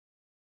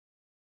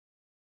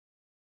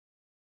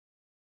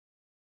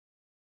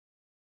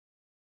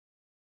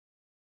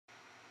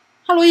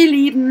Hallo ihr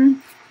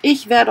Lieben,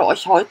 ich werde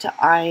euch heute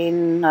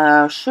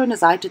eine schöne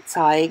Seite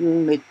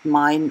zeigen mit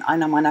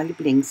einer meiner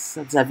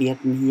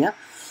Lieblingsservietten hier.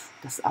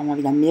 Das ist auch mal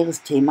wieder ein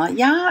Meeresthema.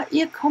 Ja,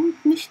 ihr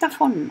kommt nicht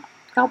davon,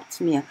 glaubt's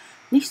mir.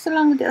 Nicht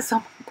solange der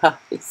Sommer da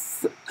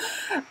ist.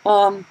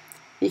 Ähm,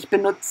 Ich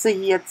benutze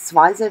hier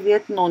zwei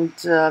Servietten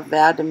und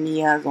werde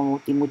mir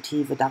so die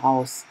Motive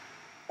daraus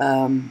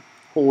ähm,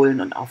 holen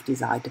und auf die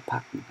Seite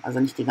packen. Also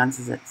nicht die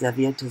ganze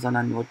Serviette,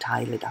 sondern nur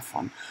Teile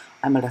davon.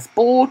 Einmal das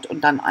Boot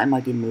und dann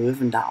einmal die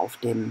Möwen da auf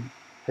dem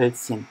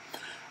Hölzchen.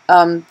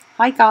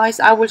 Hi guys,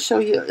 I will show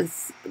you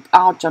this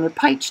art journal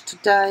page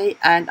today,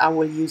 and I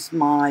will use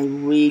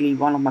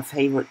one of my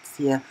favorites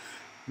here,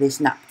 these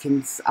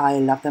napkins. I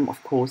love them,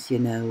 of course, you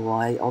know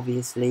why,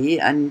 obviously,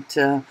 and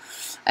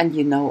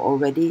you know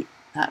already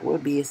that will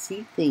be a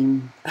sea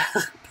theme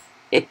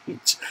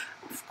page.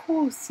 Of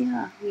course,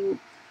 yeah, you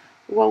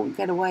won't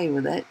get away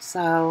with it.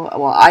 So,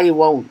 well, I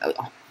won't.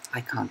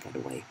 I can't get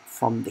away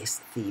from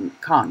this theme.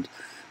 Can't.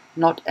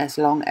 Not as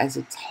long as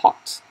it's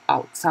hot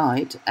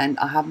outside and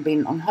I haven't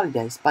been on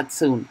holidays, but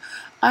soon.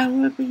 I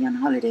will be on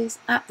holidays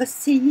at the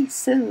sea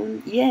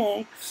soon.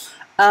 Yay.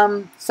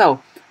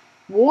 So,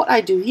 what I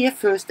do here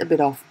first, a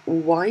bit of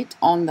white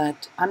on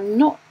that. I'm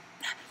not,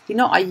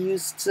 I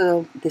used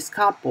this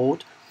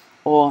cardboard,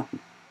 or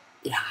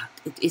yeah,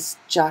 it is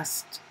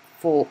just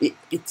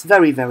it's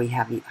very, very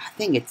heavy. I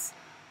think it's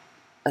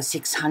a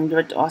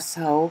 600 or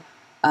so.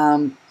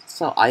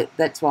 So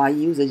that's why I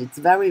use it. It's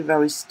very,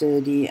 very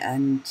sturdy,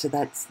 and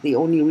that's the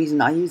only reason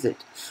I use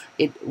it.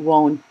 It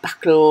won't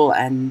buckle,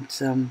 and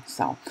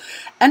so.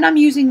 And I'm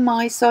using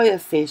my soya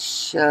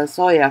fish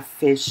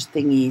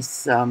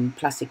thingies,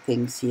 plastic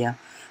things here.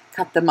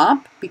 Cut them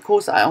up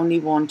because I only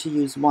want to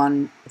use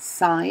one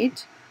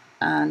side,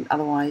 and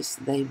otherwise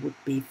they would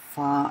be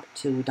far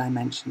too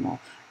dimensional.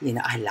 You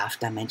know, I love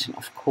dimension,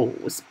 of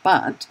course,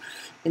 but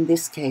in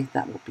this case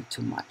that would be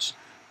too much.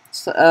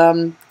 So,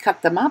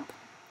 cut them up,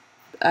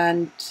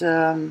 and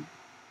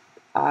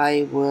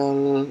I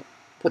will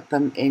put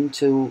them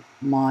into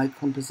my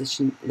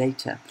composition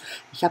later.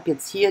 Ich habe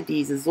jetzt hier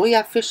diese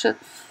Sojafische,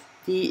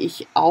 die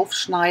ich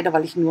aufschneide,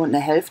 weil ich nur eine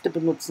Hälfte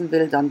benutzen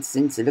will, dann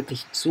sind sie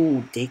wirklich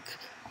zu dick.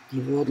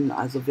 Die würden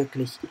also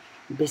wirklich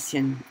ein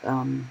bisschen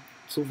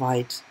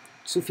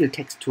zu viel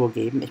Textur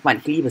geben. Ich meine,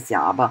 ich liebe es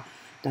ja, aber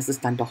das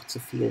ist dann doch zu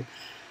viel.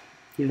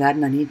 Die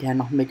werden dann hinterher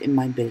noch mit in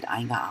mein Bild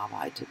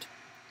eingearbeitet.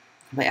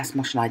 Aber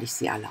erstmal schneide ich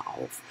sie alle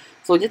auf.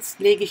 So, jetzt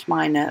lege ich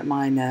meine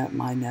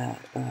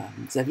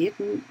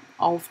Servietten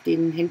auf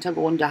den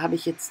Hintergrund. Da habe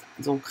ich jetzt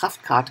so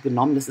Kraftkarte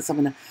genommen. Das ist aber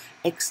eine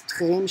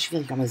extrem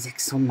schwierig, ich glaube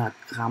 600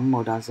 Gramm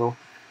oder so.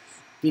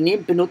 Die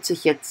benutze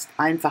ich jetzt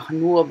einfach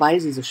nur,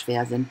 weil sie so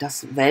schwer sind.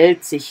 Das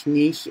wälzt sich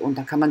nicht und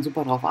da kann man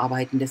super drauf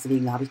arbeiten.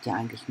 Deswegen habe ich die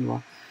eigentlich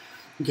nur.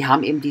 Und die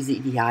haben eben diese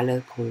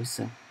ideale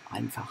Größe.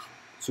 Einfach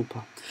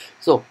super.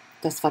 So,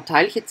 das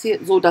verteile ich jetzt hier,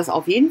 so dass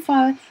auf jeden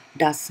Fall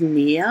das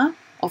Meer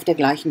auf der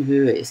gleichen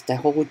Höhe ist,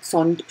 der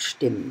Horizont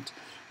stimmt.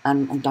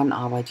 Und dann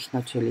arbeite ich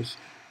natürlich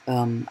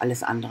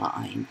alles andere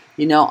ein.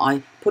 You know,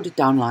 I put it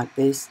down like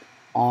this.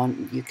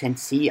 You can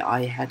see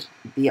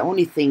the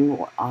only thing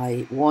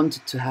I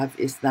wanted to have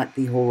is that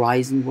the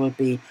horizon will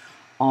be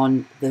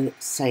on the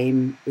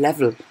same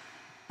level.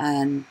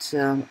 And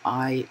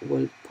I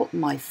will put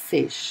my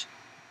fish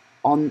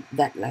on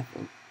that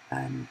level.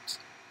 And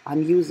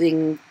I'm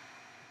using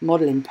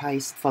modeling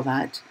paste for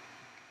that,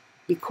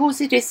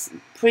 because it is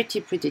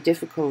pretty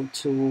difficult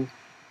to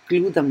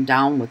glue them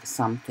down with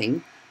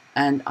something,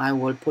 and I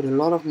will put a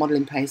lot of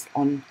modeling paste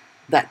on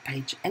that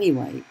page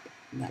anyway.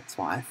 That's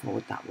why I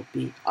thought that would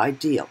be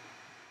ideal.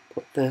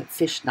 Put the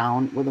fish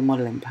down with the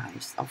modeling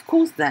paste. Of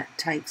course, that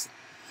takes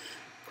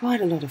quite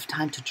a lot of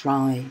time to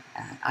dry.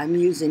 I'm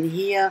using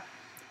here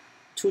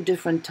two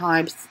different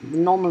types: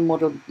 normal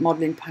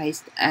modeling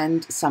paste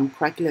and some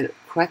crackle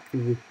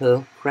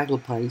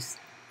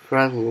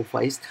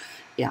paste.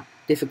 Yeah,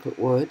 difficult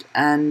word.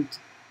 And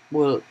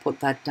we'll put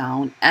that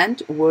down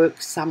and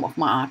work some of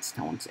my art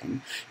stones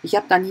in. Ich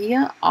habe dann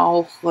hier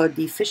auch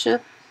die Fische,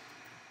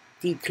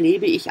 die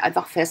klebe ich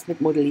einfach fest mit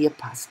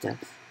Modellierpaste.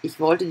 Ich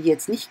wollte die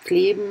jetzt nicht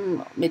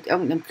kleben mit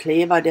irgendeinem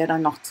Kleber, der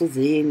dann noch zu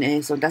sehen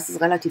ist. Und das ist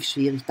relativ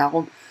schwierig.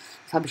 Darum,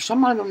 das habe ich schon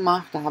mal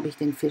gemacht. Da habe ich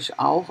den Fisch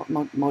auch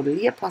mit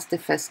Modellierpaste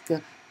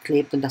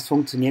festgeklebt. Und das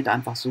funktioniert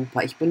einfach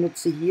super. Ich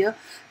benutze hier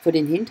für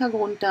den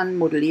Hintergrund dann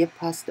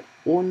Modellierpaste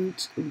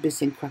und ein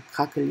bisschen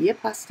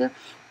Krakelierpaste.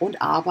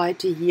 Und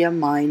arbeite hier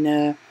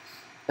meine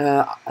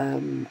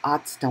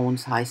Art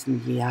Stones,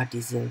 heißen die ja,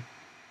 die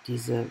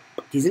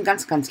sind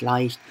ganz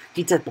leicht.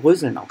 Die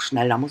zerbröseln auch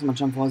schnell, da muss man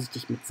schon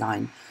vorsichtig mit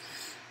sein.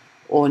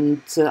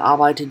 Und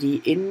arbeite die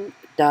in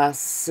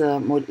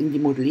die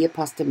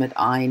Modellierpaste mit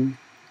ein.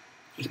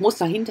 Ich muss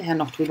da hinterher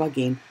noch drüber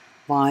gehen,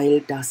 weil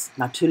das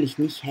natürlich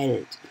nicht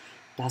hält.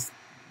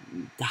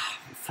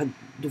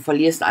 Du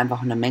verlierst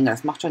einfach eine Menge.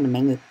 Das macht schon eine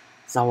Menge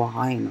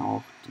Sauereien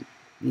auch.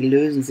 Die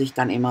lösen sich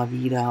dann immer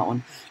wieder,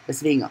 und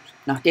deswegen,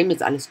 nachdem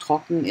jetzt alles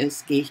trocken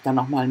ist, gehe ich dann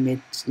nochmal mit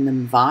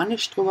einem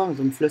Varnish drüber, mit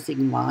so einem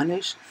flüssigen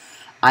Varnish,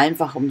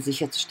 einfach um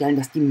sicherzustellen,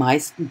 dass die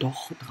meisten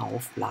doch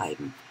drauf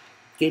bleiben.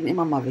 gehen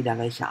immer mal wieder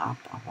welche ab,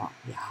 aber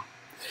ja,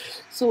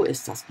 so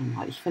ist das nun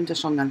mal. Ich finde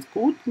es schon ganz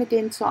gut, mit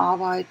denen zu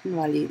arbeiten,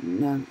 weil die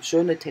eine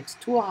schöne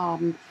Textur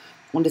haben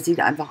und es sieht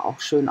einfach auch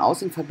schön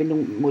aus in Verbindung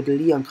mit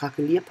Modellier- und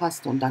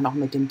Krakelierpaste und dann auch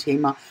mit dem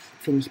Thema,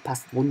 finde ich,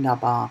 passt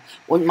wunderbar.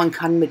 Und man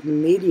kann mit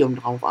einem Medium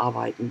drauf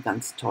arbeiten,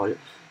 ganz toll.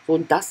 So,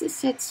 und das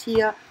ist jetzt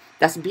hier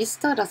das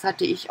Bister, das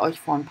hatte ich euch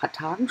vor ein paar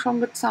Tagen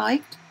schon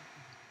gezeigt.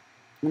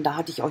 Und da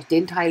hatte ich euch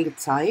den Teil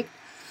gezeigt,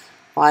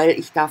 weil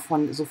ich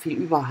davon so viel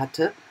über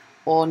hatte.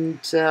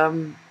 Und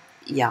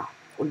ja,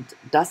 und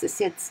das ist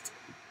jetzt,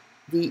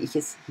 wie ich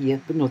es hier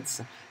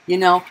benutze. You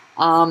know,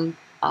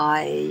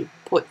 I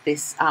put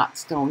these art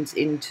stones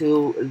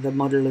into the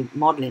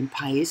modeling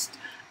paste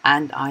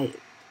and I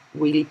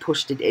really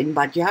pushed it in,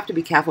 but you have to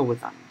be careful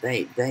with them.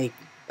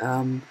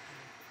 Um,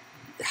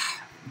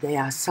 they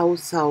are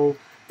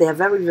they are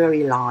very,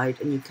 very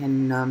light and you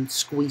can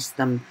squeeze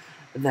them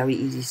very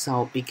easy,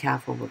 so be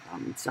careful with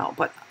them. So,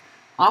 but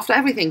after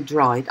everything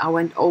dried, I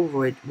went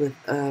over it with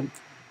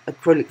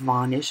acrylic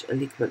varnish, a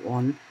liquid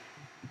one,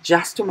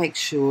 just to make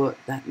sure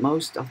that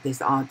most of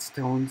these art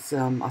stones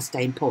are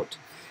staying put.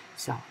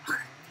 So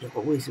you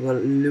always will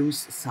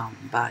lose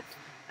some, but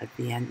at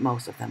the end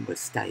most of them will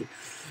stay.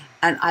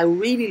 And I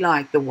really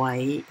like the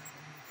way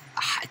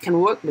I can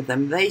work with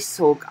them. They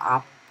soak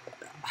up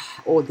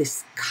all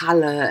this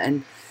color,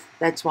 and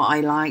that's why I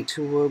like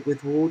to work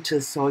with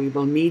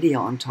water-soluble media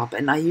on top.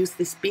 And I use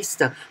this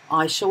bister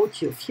I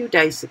showed you a few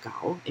days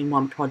ago in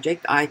one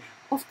project. I,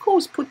 of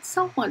course, put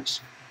so much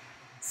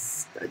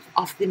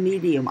of the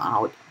medium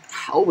out,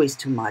 always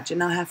too much,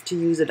 and I have to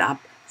use it up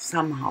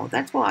somehow.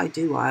 That's what I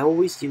do. I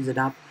always use it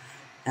up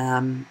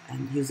and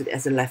use it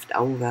as a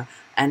leftover.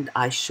 And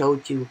I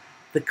showed you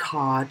the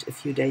card a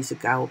few days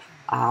ago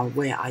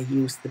where I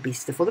used the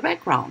bister for the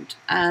background.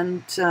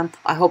 And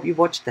I hope you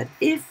watched that.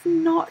 If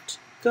not,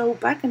 go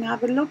back and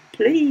have a look,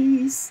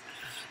 please.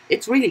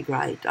 It's really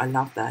great. I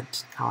love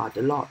that card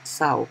a lot.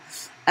 So,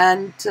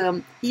 and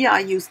here I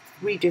used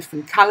 3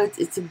 different colors.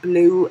 It's a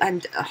blue,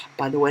 and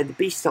by the way, the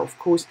bister, of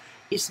course,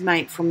 is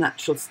made from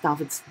natural stuff.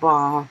 It's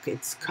bark,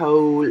 it's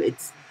coal,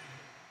 it's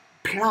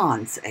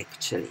plants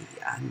actually,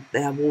 and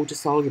they are water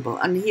soluble.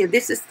 And here,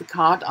 this is the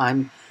card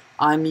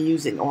I'm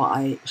using, or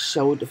I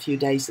showed a few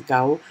days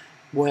ago,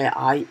 where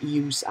I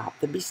use up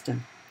the bister.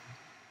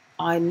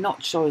 I'm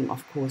not showing,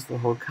 of course, the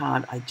whole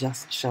card. I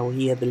just show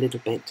here the little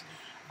bit,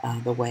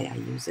 the way I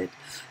use it.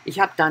 Ich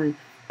habe dann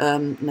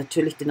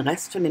natürlich den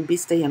Rest von dem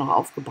Bister hier noch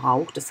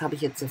aufgebraucht. Das habe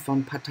ich jetzt vor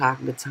ein paar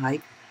Tagen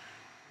gezeigt.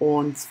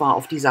 Und zwar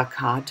auf dieser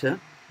Karte.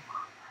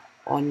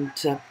 Und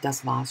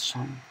das war's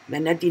schon.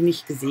 Wenn ihr die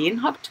nicht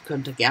gesehen habt,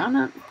 könnt ihr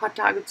gerne ein paar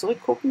Tage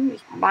zurückgucken.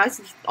 Ich weiß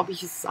nicht, ob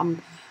ich es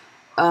am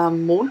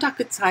Montag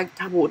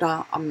gezeigt habe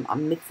oder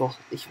am Mittwoch.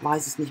 Ich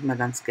weiß es nicht mehr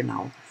ganz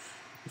genau.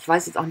 Ich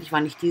weiß jetzt auch nicht,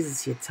 wann ich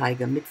dieses hier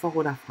zeige. Mittwoch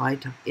oder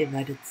Freitag. Ihr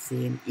werdet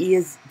sehen.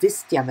 Ihr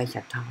wisst ja,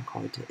 welcher Tag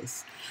heute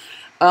ist.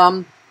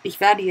 Ich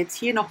werde jetzt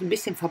hier noch ein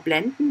bisschen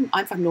verblenden.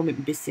 Einfach nur mit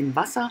ein bisschen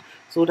Wasser,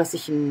 so dass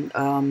ich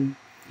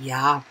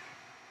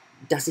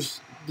dass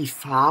ich die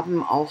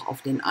Farben auch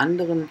auf den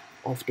anderen,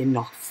 auf den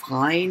noch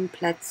freien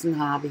Plätzen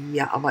habe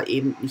hier, aber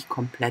eben nicht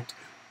komplett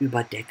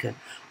überdecke.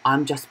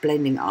 I'm just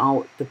blending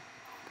out the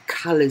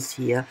colors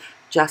here,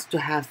 just to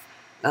have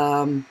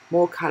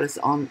more colors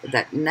on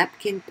that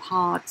napkin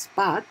parts,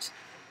 but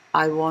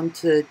I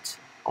wanted,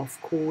 of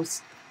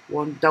course,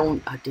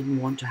 I didn't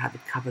want to have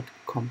it covered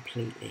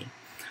completely.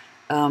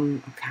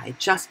 Okay,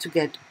 just to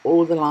get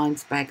all the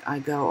lines back, I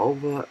go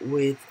over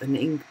with an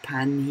ink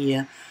pen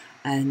here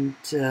and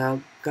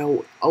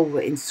go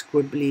over in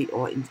scribbly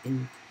or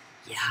in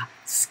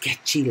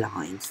sketchy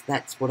lines.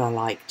 That's what I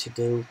like to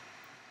do,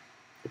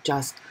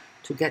 just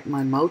to get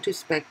my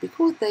motifs back,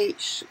 because they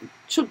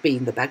should be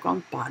in the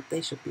background, but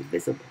they should be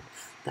visible.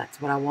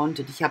 That's what I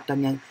wanted. Ich habe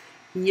dann ja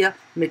hier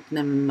mit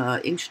einem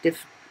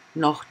Inkstift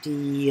noch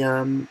die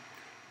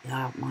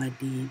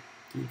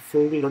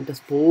Vögel und das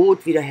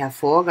Boot wieder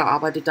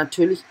hervorgearbeitet.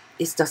 Natürlich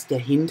ist das der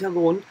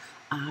Hintergrund,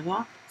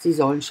 aber sie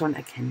sollen schon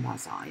erkennbar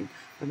sein.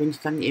 Da bin ich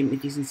dann eben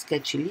mit diesen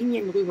sketchy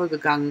Linien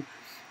rübergegangen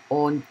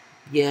und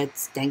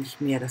jetzt denke ich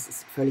mir, das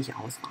ist völlig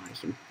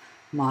ausreichend.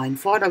 Mein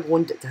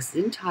Vordergrund, das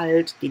sind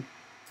halt die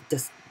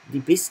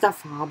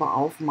Bisterfarbe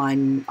auf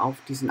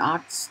diesen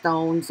Art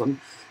Stones und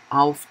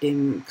auf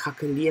dem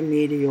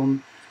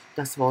Krakeliermedium.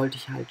 Das wollte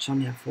ich halt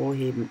schon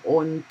hervorheben.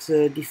 Und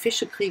die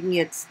Fische kriegen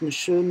jetzt eine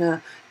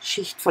schöne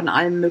Schicht von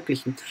allem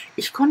Möglichen.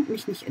 Ich konnte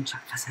mich nicht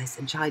entscheiden. Was heißt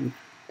entscheiden?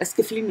 Es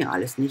gefiel mir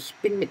alles nicht. Ich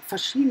bin mit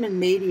verschiedenen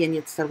Medien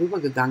jetzt darüber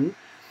gegangen.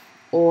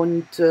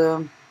 Und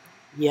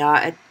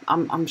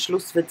am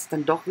Schluss wird es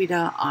dann doch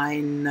wieder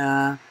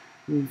ein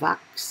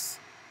Wachs,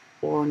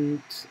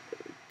 und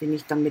den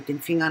ich dann mit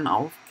den Fingern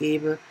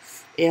aufgebe.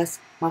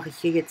 Erst mache ich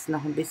hier jetzt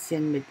noch ein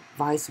bisschen mit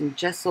weißem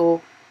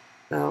Gesso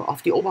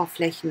auf die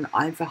Oberflächen,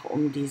 einfach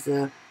um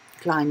diese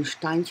kleinen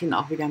Steinchen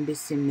auch wieder ein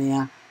bisschen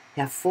mehr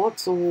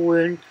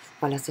hervorzuholen,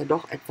 weil das ja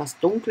doch etwas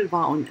dunkel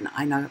war und in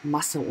einer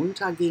Masse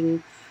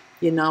unterging.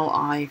 You know,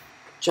 I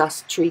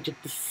just treated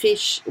the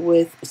fish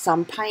with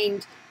some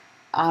paint.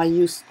 I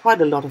used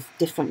quite a lot of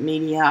different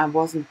media. I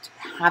wasn't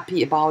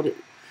happy about it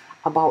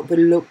about the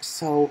look.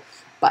 So,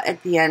 but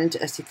at the end,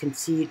 as you can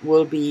see, it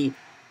will be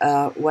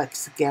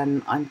wax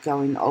again. I'm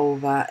going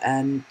over,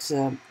 and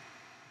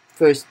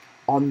first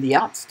on the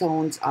art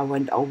stones, I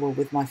went over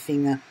with my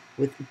finger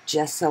with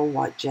gesso,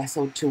 white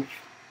gesso, to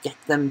get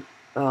them,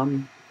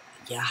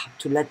 yeah,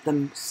 to let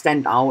them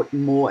stand out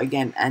more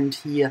again. And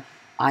here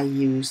I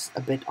use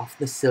a bit of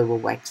the silver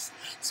wax.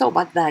 So,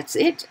 but that's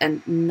it.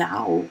 And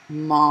now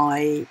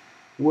my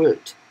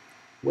word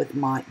with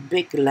my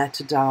big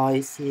letter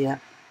dies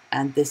here.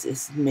 And this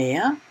is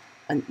Meer.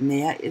 And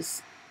Meer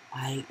is,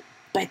 I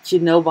bet you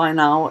know by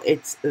now,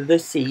 it's the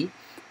sea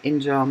in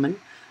German.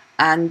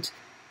 And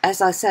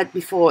as I said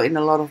before in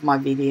a lot of my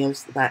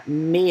videos, that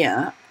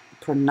Meer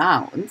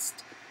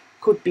pronounced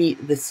could be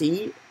the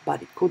sea,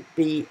 but it could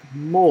be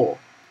more.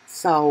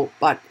 So,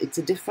 but it's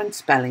a different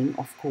spelling,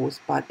 of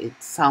course, but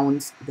it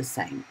sounds the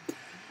same.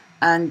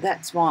 And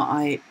that's why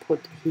I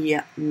put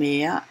here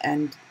Meer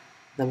and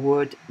the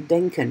word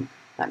denken.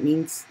 That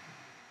means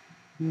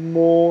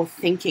more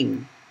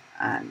thinking.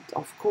 And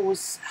of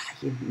course,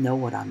 you know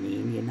what I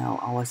mean. You know,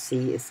 our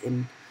sea is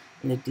in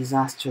a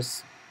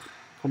disastrous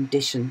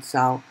condition.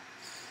 So,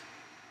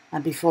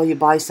 and before you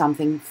buy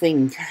something,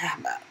 think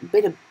a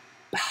bit of.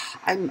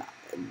 I'm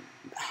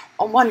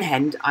on one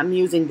hand, I'm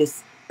using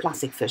this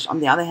plastic fish. On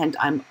the other hand,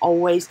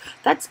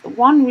 that's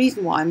one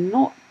reason why I'm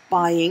not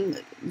buying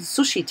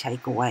sushi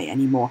takeaway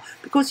anymore,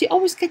 because you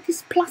always get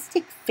these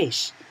plastic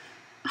fish.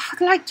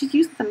 I'd like to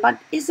use them, but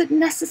is it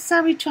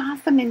necessary to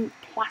have them in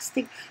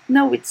plastic?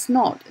 No, it's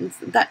not. And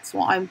that's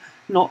why I'm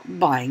not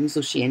buying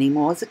sushi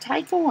anymore as a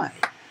takeaway.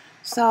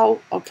 So,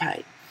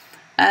 okay.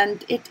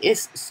 And it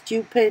is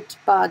stupid,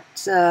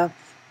 but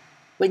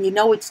when you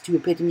know it's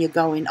stupid and you're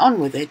going on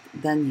with it,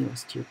 then you're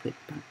stupid.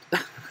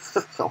 But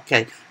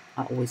okay,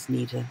 I always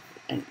need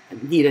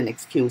an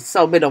excuse.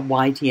 So a bit of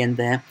white here and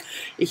there.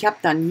 Ich habe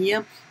dann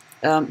hier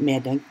mehr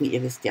denken,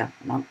 ihr wisst ja,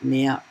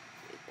 mehr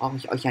brauche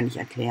ich euch ja nicht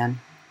erklären.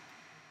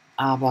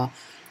 Aber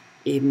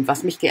eben,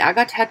 was mich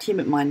geärgert hat hier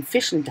mit meinen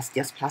Fischen, dass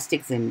die aus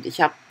Plastik sind. Ich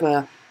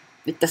habe,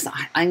 das ist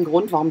ein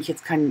Grund, warum ich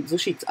jetzt kein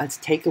Sushi als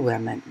Takeaway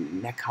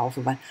mehr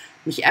kaufe, weil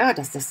mich ärgert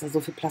das, dass da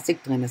so viel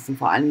Plastik drin ist und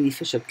vor allem die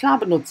Fische. Klar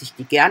benutze ich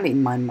die gerne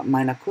in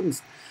meiner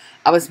Kunst,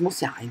 aber es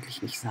muss ja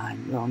eigentlich nicht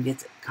sein. Ja, und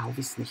jetzt kaufe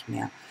ich es nicht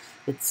mehr.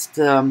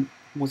 Jetzt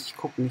muss ich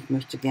gucken, ich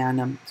möchte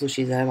gerne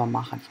Sushi selber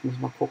machen. Ich muss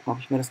mal gucken, ob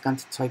ich mir das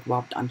ganze Zeug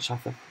überhaupt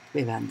anschaffe.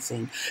 Wir werden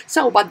sehen.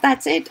 So, but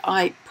that's it.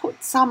 I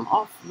put some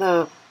of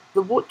the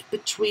wood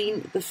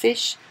between the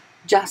fish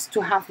just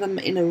to have them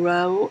in a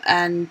row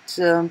and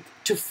to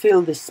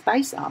fill this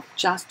space up,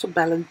 just to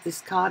balance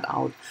this card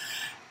out.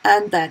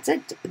 And that's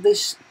it.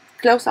 This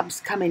close-up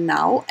is coming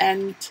now.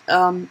 And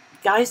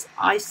guys,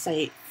 I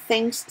say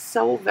thanks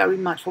so very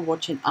much for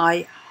watching.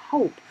 I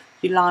hope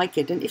you like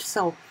it. And if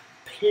so,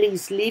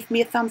 please leave me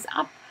a thumbs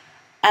up.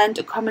 And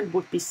a comment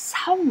would be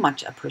so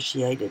much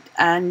appreciated.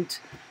 And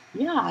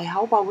yeah, I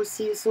hope I will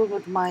see you soon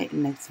with my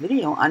next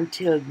video.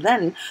 Until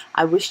then,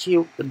 I wish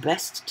you the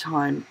best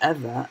time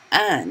ever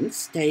and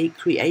stay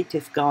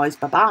creative, guys.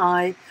 Bye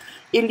bye.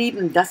 Ihr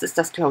Lieben, das ist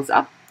das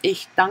Close-Up.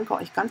 Ich danke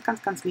euch ganz,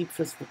 ganz, ganz lieb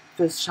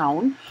fürs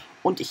Schauen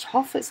und ich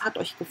hoffe, es hat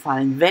euch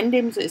gefallen. Wenn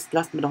dem so ist,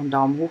 lasst mir doch einen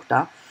Daumen hoch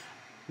da.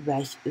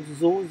 Wäre ich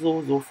so,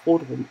 so, so froh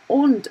drum.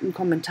 Und einen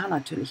Kommentar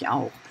natürlich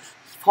auch.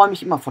 Ich freue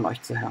mich immer von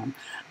euch zu hören.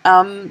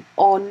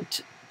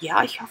 Und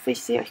ja, ich hoffe,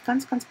 ich sehe euch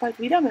ganz, ganz bald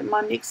wieder mit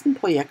meinem nächsten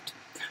Projekt.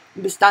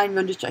 Und bis dahin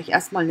wünsche ich euch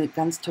erstmal eine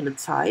ganz tolle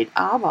Zeit,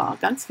 aber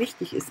ganz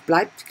wichtig ist,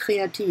 bleibt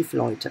kreativ,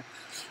 Leute.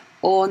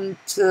 Und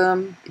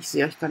ich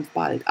sehe euch ganz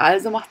bald.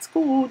 Also macht's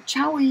gut.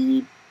 Ciao.